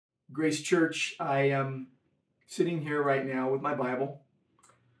Grace Church, I am sitting here right now with my Bible.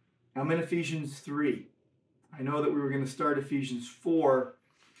 I'm in Ephesians 3. I know that we were going to start Ephesians 4,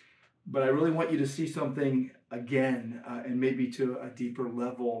 but I really want you to see something again and maybe to a deeper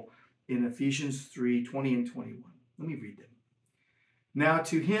level in Ephesians 3, 20 and 21. Let me read them. Now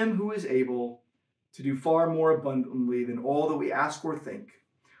to him who is able to do far more abundantly than all that we ask or think,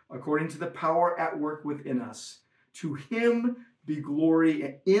 according to the power at work within us, to him be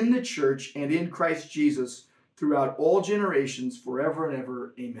glory in the church and in Christ Jesus throughout all generations, forever and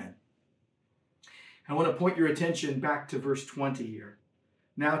ever. Amen. I want to point your attention back to verse 20 here.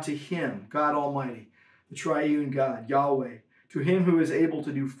 Now to him, God Almighty, the triune God, Yahweh, to him who is able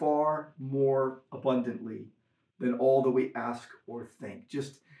to do far more abundantly than all that we ask or think.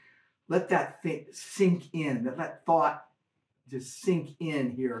 Just let that sink in, that thought just sink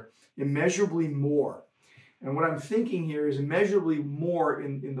in here. Immeasurably more. And what I'm thinking here is immeasurably more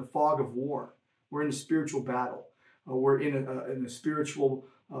in the fog of war. We're in a spiritual battle. We're in a spiritual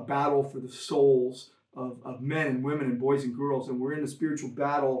battle for the souls of men and women and boys and girls. And we're in a spiritual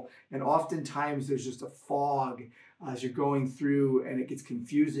battle. And oftentimes there's just a fog as you're going through, and it gets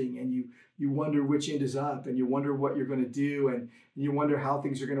confusing. And you wonder which end is up, and you wonder what you're going to do, and you wonder how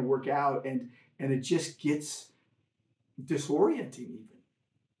things are going to work out. And it just gets disorienting even.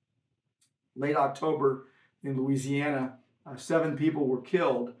 Late October, in Louisiana, 7 people were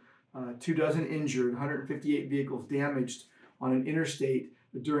killed, 24 injured, 158 vehicles damaged on an interstate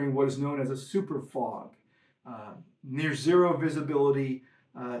during what is known as a super fog. Near zero visibility,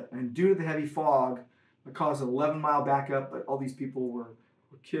 and due to the heavy fog, it caused an 11-mile backup, but all these people were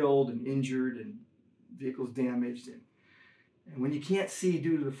killed and injured and vehicles damaged. And when you can't see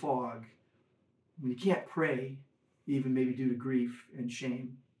due to the fog, when you can't pray, even maybe due to grief and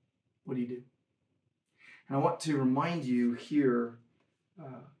shame, what do? And I want to remind you here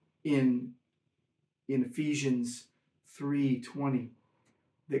in Ephesians 3:20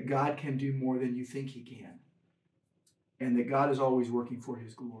 that God can do more than you think he can, and that God is always working for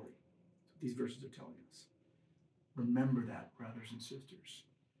his glory. These verses are telling us. Remember that, brothers and sisters.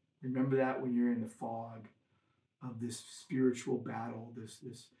 Remember that when you're in the fog of this spiritual battle,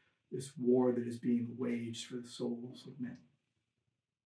 this war that is being waged for the souls of men.